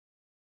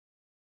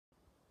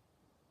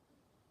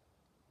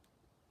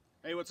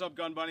Hey, what's up,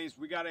 gun bunnies?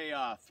 We got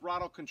a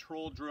throttle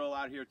control drill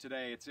out here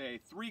today. It's a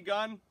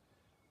 3-gun,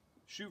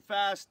 shoot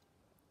fast,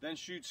 then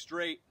shoot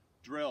straight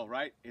drill,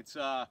 right? It's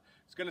going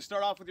to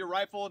start off with your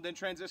rifle, then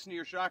transition to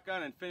your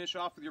shotgun, and finish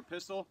off with your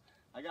pistol.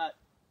 I got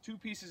 2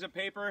 pieces of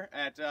paper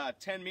at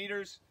 10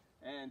 meters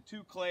and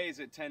 2 clays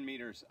at 10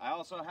 meters. I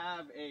also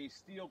have a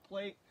steel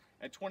plate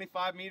at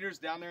 25 meters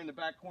down there in the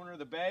back corner of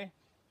the bay.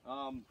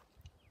 On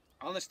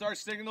the start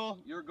signal,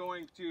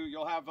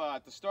 you'll have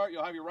at the start,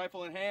 you'll have your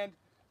rifle in hand.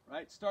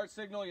 Right, start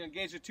signal, you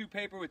engage the 2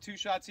 paper with 2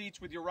 shots each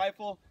with your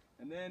rifle,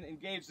 and then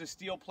engage the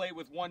steel plate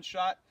with 1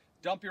 shot.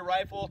 Dump your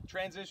rifle,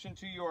 transition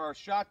to your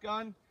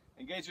shotgun,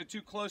 engage the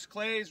 2 close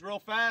clays real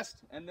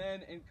fast, and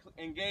then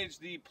engage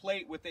the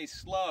plate with a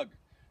slug.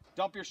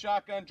 Dump your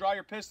shotgun, draw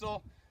your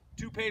pistol,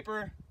 2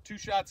 paper, 2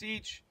 shots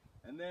each,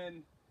 and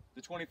then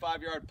the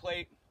 25-yard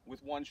plate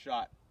with 1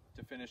 shot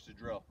to finish the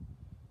drill.